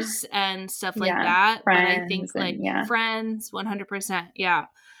coworkers and stuff like Yeah. that. But I think Friends like and yeah. friends, 100%. Yeah.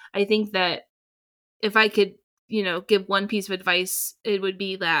 I think that if I could, give one piece of advice, it would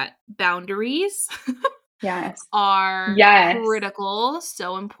be that boundaries Yes. are Yes. critical,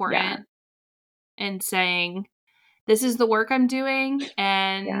 so Yeah. important, and saying, this is the work I'm doing, Yeah.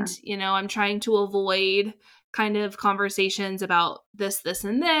 and, I'm trying to avoid kind of conversations about this,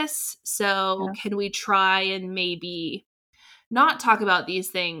 and this. So Yeah. can we try and maybe not talk about these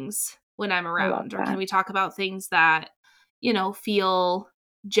things when I'm I love around? Or can that. we talk about things that, feel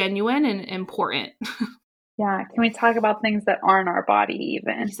genuine and important? Yeah. Can we talk about things that aren't our body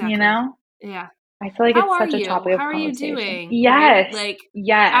even, you Exactly. know? Yeah. I feel like How it's are such a you? topic of How are you conversation. doing? Right? Yes. Like,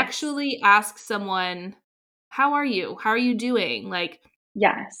 Yes. actually ask someone, how are you? How are you doing? Like,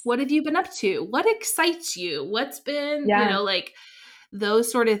 Yes. what have you been up to? What excites you? What's been, Yeah. like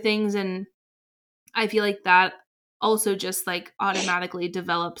those sort of things. And I feel like that also just like automatically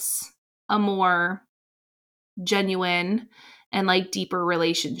develops a more genuine and like deeper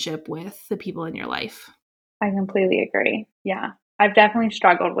relationship with the people in your life. I completely agree. Yeah. I've definitely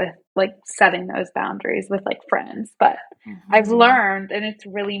struggled with like setting those boundaries with like friends, but I've Mhm. learned and it's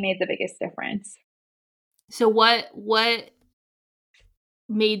really made the biggest difference. So what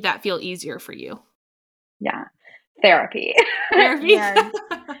made that feel easier for you? Yeah. Therapy. Therapy? And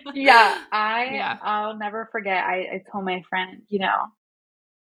yeah, Yeah. I'll never forget. I told my friend,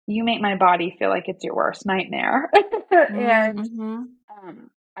 you make my body feel like it's your worst nightmare. And Mhm.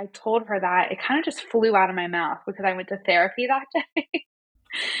 I told her that it kind of just flew out of my mouth because I went to therapy that day.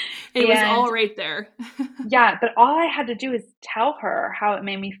 It was And all right there. yeah, but all I had to do is tell her how it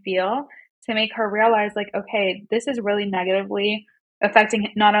made me feel to make her realize, like, okay, this is really negatively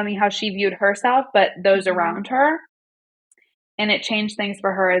affecting not only how she viewed herself, but those Mhm. around her. And it changed things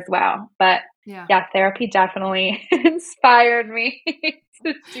for her as well. But Yeah. yeah, therapy definitely inspired me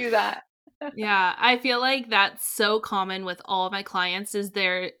to do that. Yeah, I feel like that's so common with all of my clients is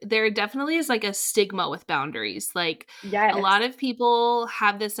there definitely is like a stigma with boundaries. Like a Yes, lot of people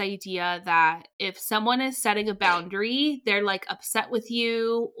have this idea that if someone is setting a boundary, they're like upset with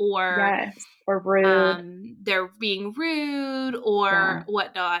you or yes. Or rude. they're being rude or Yeah,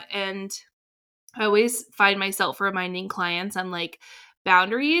 whatnot. And I always find myself reminding clients, I'm like,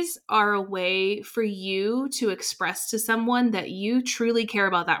 boundaries are a way for you to express to someone that you truly care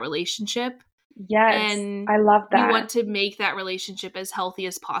about that relationship yes. and I love you that. want to make that relationship as healthy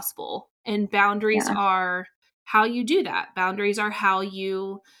as possible. And boundaries Yeah, are how you do that. Boundaries are how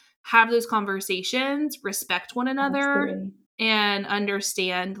you have those conversations, respect one another, absolutely. and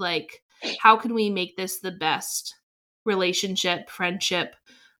understand like how can we make this the best relationship, friendship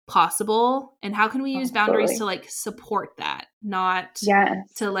possible, and how can we use boundaries to Absolutely. like support that, not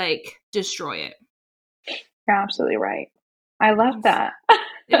Yes, to like destroy it. you're absolutely right. I love It's that.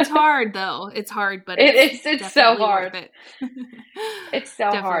 it's hard though. It's hard, but It it's is, it's so definitely hard. worth it. It's so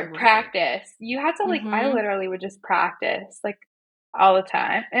Definitely hard. worth it. Practice. You have to like I Mhm. literally would just practice like all the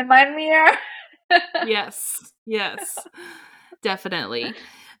time in my mirror. Yes. Yes. Definitely.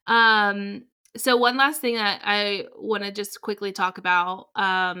 Um, so one last thing that I wanna just quickly talk about,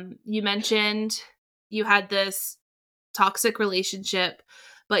 you mentioned you had this toxic relationship,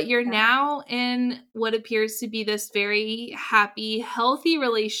 but you're Yeah. now in what appears to be this very happy, healthy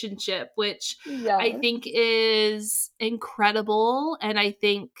relationship, which I Yes. think is incredible. And I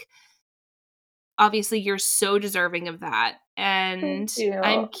think obviously you're so deserving of that. Thank And you.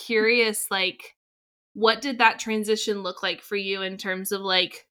 I'm curious, like, what did that transition look like for you in terms of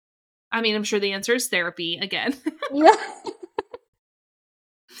like, I mean, I'm sure the answer is therapy again. Yeah.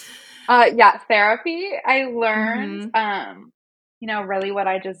 Yeah, therapy. I learned Mhm. really what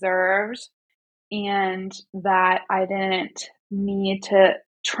I deserved and that I didn't need to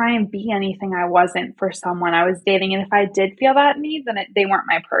try and be anything I wasn't for someone I was dating. And if I did feel that need, then they weren't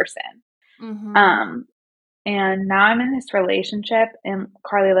my person. Mhm. Um, and now I'm in this relationship, and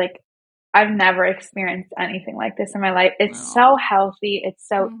Carly, like, I've never experienced anything like this in my life. It's so Oh. healthy. It's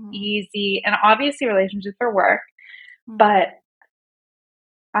so Mhm. easy. And obviously relationships are work, but Mhm.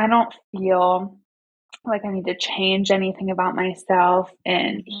 I don't feel like I need to change anything about myself.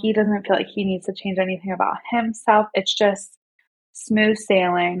 And he Mhm. doesn't feel like he needs to change anything about himself. It's just smooth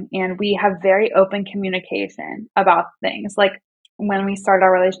sailing. And we have very open communication about things. Like when we started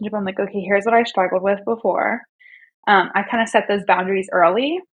our relationship, I'm like, okay, here's what I struggled with before. I kind of set those boundaries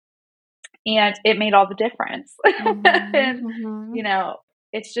early, and it made all the difference. Mhm. And, you Mhm. know,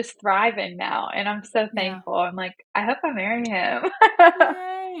 it's just thriving now. And I'm so Yeah. thankful. I'm like, I hope I marry him.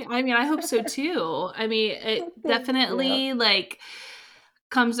 Yay. I mean, I hope so too. I mean, it Thank you. definitely like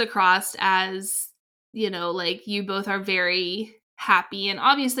comes across as, like you both are very happy and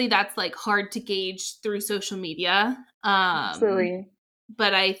obviously that's like hard to gauge through social media. Absolutely.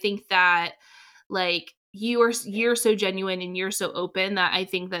 But I think that like you're so genuine and you're so open that I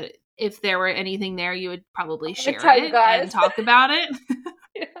think that if there were anything there, you would probably I'm gonna share tell you it guys. and talk about it.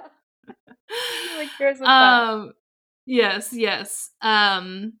 Yeah. You're like, here's what's up. um yes, yes.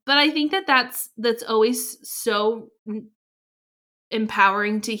 But I think that that's always so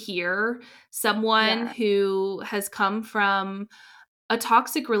empowering to hear someone Yeah. who has come from a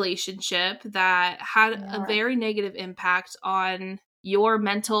toxic relationship that had a Yeah. very negative impact on your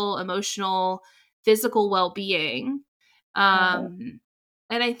mental, emotional, physical well-being. Right.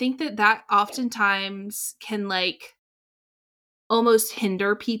 And I think that that oftentimes can like almost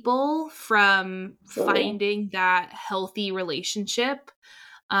hinder people from Absolutely. finding that healthy relationship.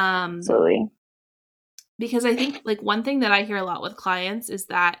 Um, Absolutely. because I think like one thing that I hear a lot with clients is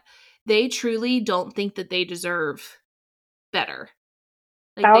that they truly don't think that they deserve better.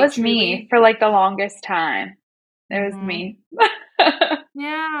 Like That they was me truly for like the longest time. It was Mhm. me.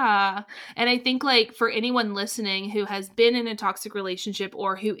 Yeah. And I think like for anyone listening who has been in a toxic relationship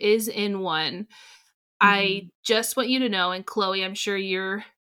or who is in one, I Mhm. just want you to know, and Chloe, I'm sure you're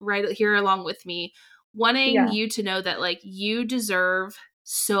right here along with me, wanting Yeah. you to know that like you deserve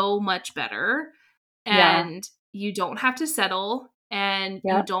so much better Yeah. and you don't have to settle and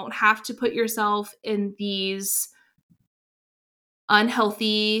you Yep. don't have to put yourself in these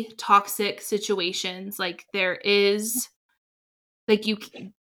unhealthy, toxic situations. Like there is like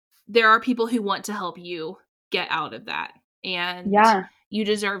there are people who want to help you get out of that and Yeah. you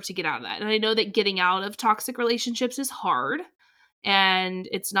deserve to get out of that. And I know that getting out of toxic relationships is hard and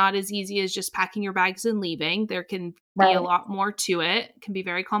it's not as easy as just packing your bags and leaving. There can be a Right. lot more to it. It can be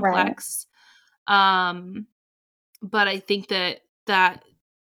very Right. complex. Um but I think that that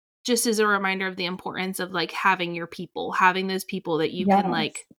just is a reminder of the importance of like having your people, having those people that you can Yes.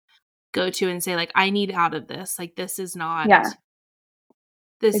 like go to and say like I need out of this. Like Yeah.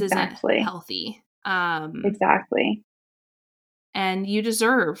 this isn't Exactly. healthy. Exactly. And you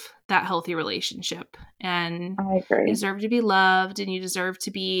deserve that healthy relationship and I you agree. deserve to be loved and you deserve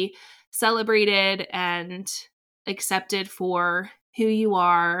to be celebrated and accepted for who you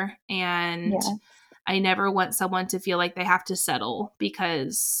are. And Yeah. I never want someone to feel like they have to settle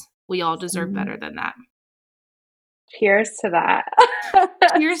because we all deserve better than that. Cheers to that.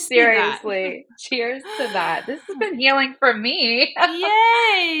 Cheers to that. Seriously. Cheers to that. This has been healing for me.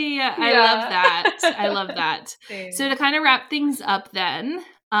 Yay! I love Yeah. that. I love that. So to Same. kind of wrap things up then,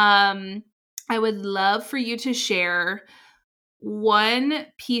 um, I would love for you to share one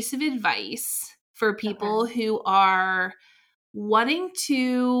piece of advice for people Okay. who are wanting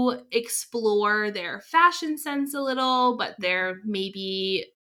to explore their fashion sense a little, but they're Mhm. maybe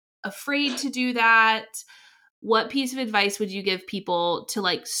afraid to do that. What piece of advice would you give people to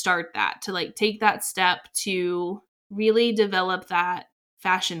like start that, to like take that step to really develop that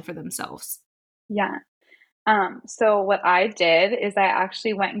fashion for themselves? Yeah. So what I did is I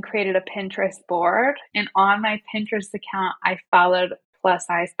actually went and created a Pinterest board, and on my Pinterest account, I followed plus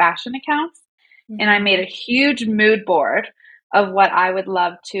size fashion accounts, and I made Mhm. a huge mood board of what I would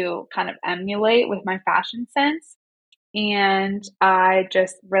love to kind of emulate with my fashion sense. And I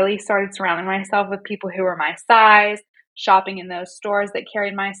just really started surrounding myself with people who were my size, shopping in those stores that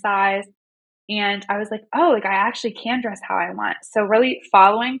carried my size. And I was like, oh, like I actually can dress how I want. So really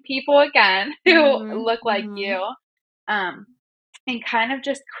following people again who Mhm. look like you, Mhm. um, and kind of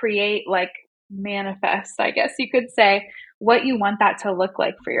just create like manifest, I guess you could say, what you want that to look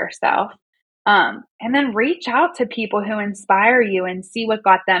like for yourself. And then reach out to people who inspire you and see what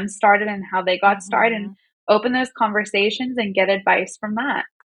got them started and how they got started and Mhm. open those conversations and get advice from that.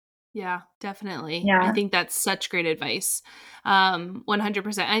 Yeah, definitely. I Yeah. think that's such great advice.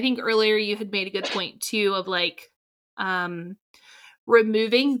 100%. I think earlier you had made a good point too of like um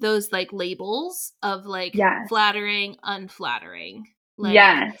removing those like labels of like Yes. flattering, unflattering. Like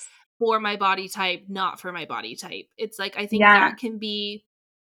Yes. for my body type, not for my body type. It's like, I think Yeah. that can be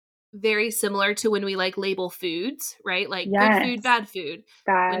very similar to when we like label foods, right? Like good food, Yes. bad food.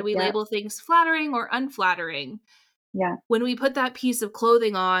 When Bad. we Yep. label things flattering or unflattering. Yeah. When we put that piece of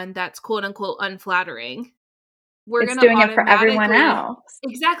clothing on that's quote unquote unflattering, we're It's going to doing it for everyone automatically, else.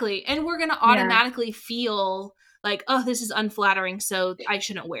 exactly. And we're going to Yeah. automatically feel like, oh, this is unflattering, so I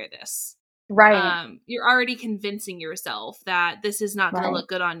shouldn't wear this. Right. You're already convincing yourself that this is not going to Right. look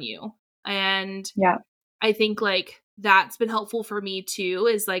good on you. And Yeah. I think like that's been helpful for me too,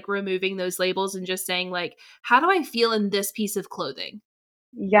 is like removing those labels and just saying like, how do I feel in this piece of clothing?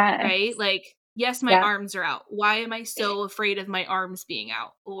 Yes. Right? Like, yes, my Yeah. arms are out. Why am I so afraid of my arms being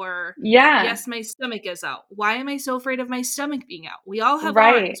out? Or Yeah. yes, my stomach is out. Why am I so afraid of my stomach being out? We all have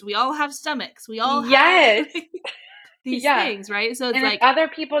Right. arms. We all have stomachs. We all have Yes. these Yeah. things, right? So it's And if like, other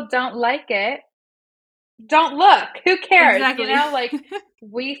people don't like it, don't look. Who cares? exactly. Like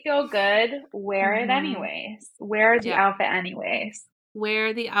we feel good, wear it Hmm. anyways. Wear the Yeah. outfit anyways.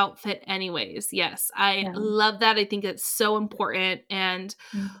 Wear the outfit anyways. Yes, I Yeah. love that. I think it's so important. And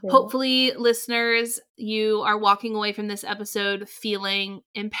Me too. hopefully, listeners, you are walking away from this episode feeling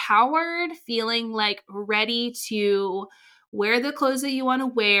empowered, feeling like ready to wear the clothes that you want to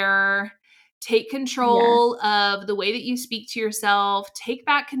wear, take Yes. control of the way that you speak to yourself, take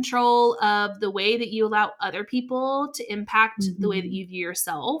back control of the way that you allow other people to impact the way that Hmm. you view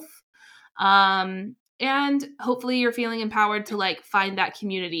yourself. And hopefully you're feeling empowered to like find that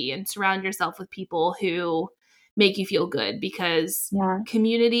community and surround yourself with people who make you feel good, because Yeah.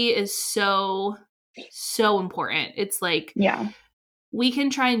 community is so, so important. It's like Yeah. we can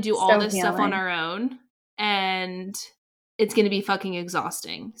try and do all So this stuff on healing. our own and it's going to be fucking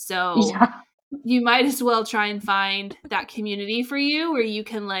exhausting. So Yeah. you might as well try and find that community for you where you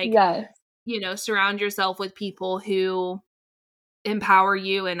can like, Yes. surround yourself with people who empower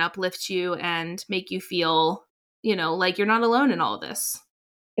you and uplift you and make you feel, like you're not alone in all this.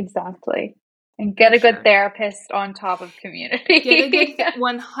 Exactly. And get For a good sure. therapist on top of Get a good community.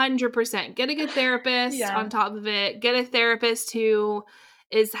 100%. Get a good therapist Yeah. on top of it. Get a therapist who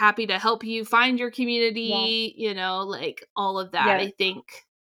is happy to help you find your Yeah. community, like all of that. Yeah. I think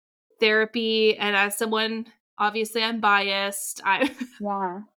therapy, and as someone, obviously I'm biased.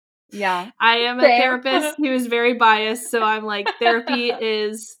 Yeah. Yeah. I am a Same. therapist who is very biased, so I'm like therapy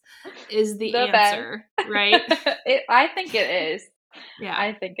is the The best. answer, right? I think it is. Yeah.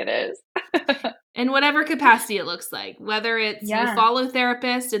 I think it is. In whatever capacity it looks like, whether it's you Yeah. follow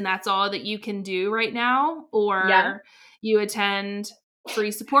therapist and that's all that you can do right now, Yeah. or you attend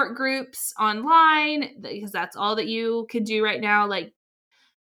free support groups online because that's all that you can do right now. Like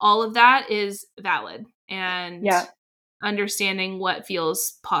all of that is valid, and Yeah. understanding what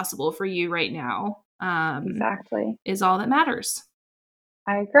feels possible for you right now Exactly. is all that matters.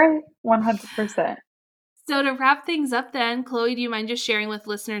 I agree 100%. So to wrap things up then, Chloe, do you mind just sharing with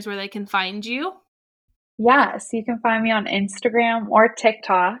listeners where they can find you? Yeah. So you can find me on Instagram or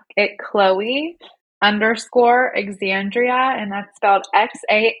TikTok at Chloe_Xandria, and that's spelled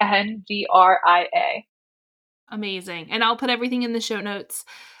Xandria. Amazing. And I'll put everything in the show notes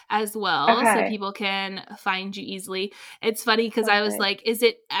as well so Okay. people can find you easily. It's funny because I was Perfect. like, is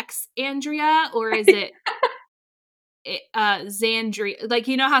it X Andrea or is it Xandria? Like,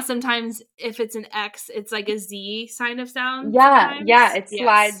 you know how sometimes if it's an X, it's like a Z sign of sound Yeah. Yeah. sometimes? It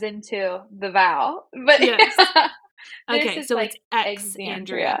slides Yes. into the vowel. But Yes. this Okay. is So like it's X Xandria.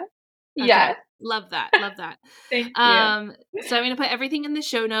 Andrea. Yes. Okay. Love that. Love that. Thank you. So I'm going to put everything in the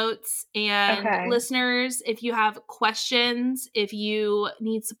show notes. And Okay. listeners, if you have questions, if you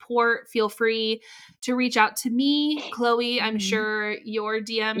need support, feel free to reach out to me, Chloe. I'm Mhm. sure your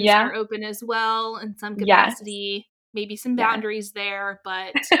DMs Yeah. are open as well in some Yes. capacity, maybe some Yes. boundaries there,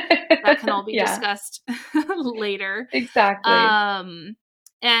 but that can all be Yeah. discussed later. Exactly. Um,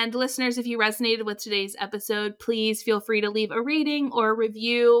 and listeners, if you resonated with today's episode, please feel free to leave a rating or a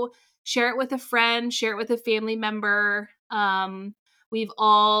review. Share it with a friend, share it with a family member. We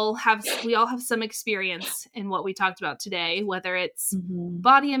all have some experience in what we talked about today, whether it's Mhm.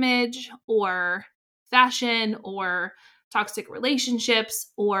 body image or fashion or toxic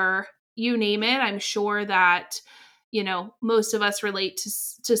relationships or you name it. I'm sure that most of us relate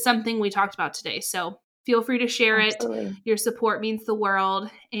to something we talked about today. So feel free to share it. Absolutely. Your support means the world.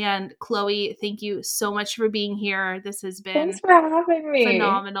 And Chloe, thank you so much for being here. This has Thanks been for having me.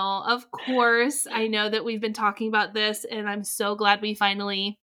 phenomenal. Of course, I know that we've been talking about this, and I'm so glad we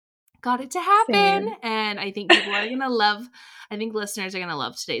finally got it to happen. Same. And I think I think listeners are going to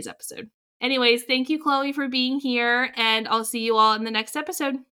love today's episode. Anyways, thank you, Chloe, for being here, and I'll see you all in the next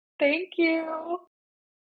episode. Thank you.